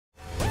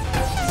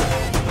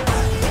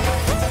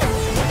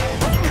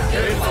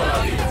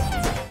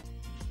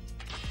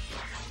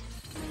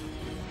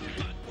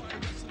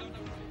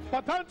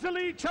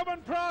Purvanchali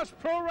chyawanprash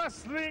pro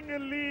wrestling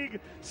league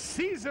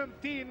season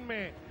 3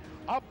 में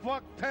अब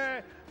वक्त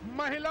है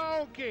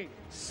महिलाओं के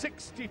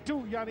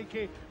 62 यानी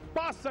के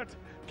 62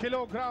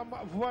 किलोग्राम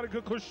वर्ग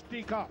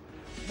कुश्ती का।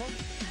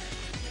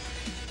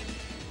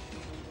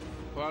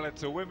 Well,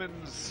 it's a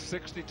women's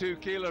 62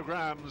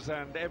 kilograms,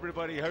 and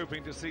everybody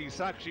hoping to see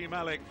Sakshi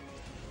Malik,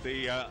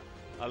 the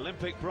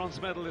Olympic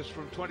bronze medalist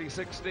from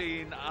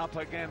 2016, up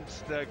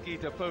against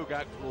Geeta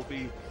Phogat, will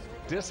be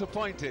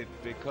disappointed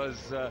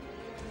because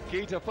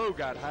Geeta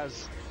Phogat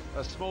has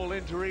a small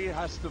injury,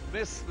 has to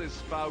miss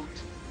this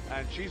bout,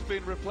 and she's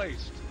been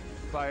replaced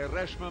by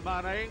Reshma,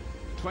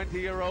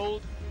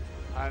 20-year-old,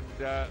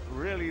 and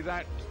really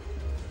that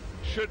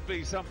should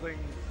be something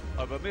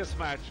of a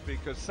mismatch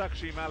because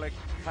Sakshi Malik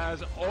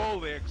has all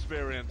the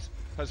experience,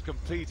 has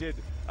competed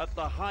at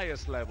the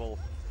highest level.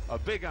 A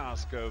big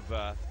ask of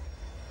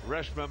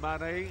Reshma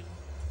Mane.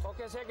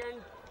 Okay,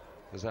 second.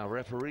 As our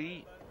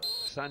referee,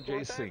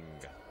 Sanjay Singh.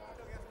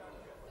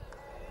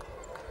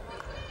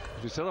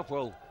 As we set up,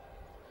 well,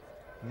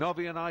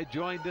 Novi and I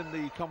joined in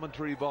the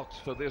commentary box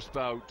for this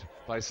bout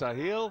by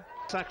Sahil.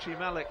 Sakshi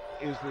Malik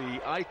is the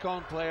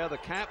icon player, the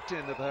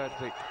captain of her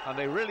team, and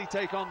they really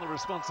take on the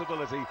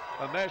responsibility.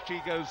 And there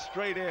she goes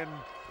straight in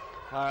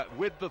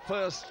with the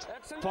first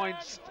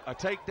points, a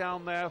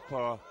takedown there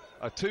for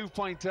a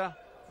two-pointer,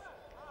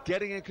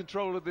 getting in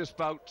control of this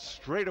bout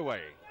straight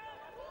away.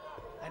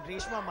 And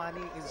Reshma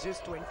Mane is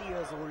just 20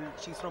 years old.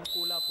 She's from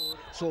Kolhapur.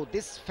 So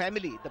this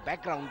family, the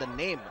background, the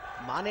name,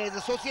 Mane is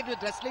associated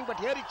with wrestling, but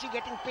here is she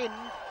getting pinned.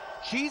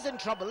 She's in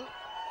trouble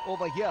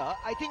over here.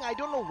 I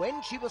don't know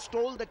when she was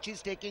told that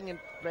she's taking in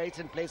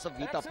place of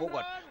Geeta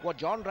Phogat. What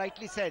John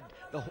rightly said,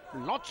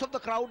 lots of the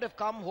crowd have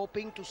come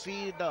hoping to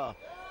see the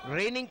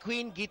reigning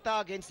queen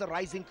Geeta against the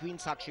rising queen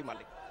Sakshi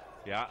Malik.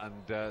 Yeah,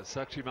 and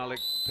Sakshi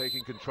Malik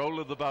taking control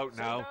of the bout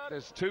now.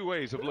 There's two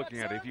ways of looking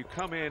at it. If you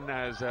come in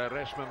as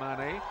Reshma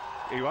Mane,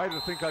 you either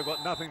think I've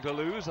got nothing to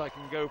lose, I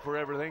can go for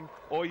everything,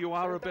 or you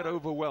are a bit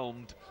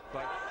overwhelmed.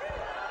 But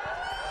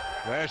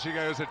there she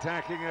goes,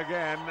 attacking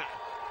again.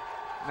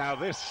 Now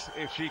this,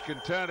 if she can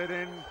turn it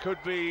in, could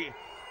be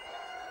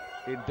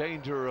in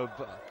danger of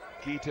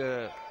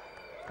Geeta,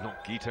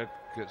 not Geeta,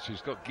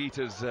 she's got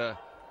Geeta's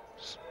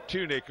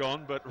tunic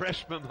on, but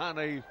Reshma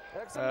Mane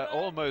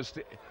almost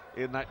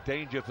in that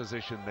danger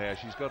position there.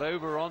 She's got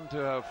over onto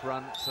her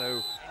front,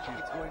 so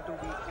it's going to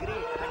be great.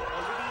 And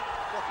already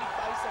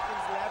 45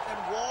 seconds left,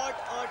 and what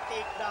a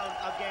takedown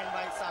again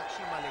by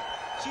Sakshi Malik.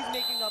 She's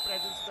making her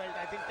presence felt.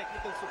 I think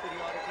technical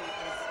superiority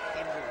is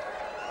in view.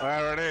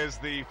 There it is,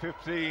 the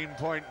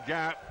 15-point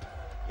gap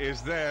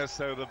is there,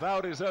 so the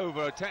bout is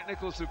over.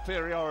 Technical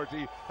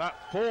superiority, that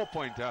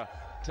four-pointer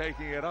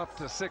taking it up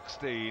to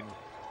 16,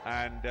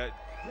 and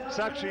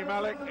Sakshi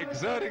Malik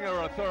exerting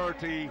her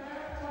authority,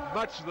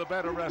 much the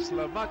better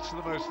wrestler, much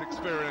the most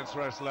experienced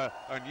wrestler,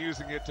 and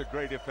using it to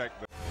great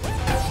effect.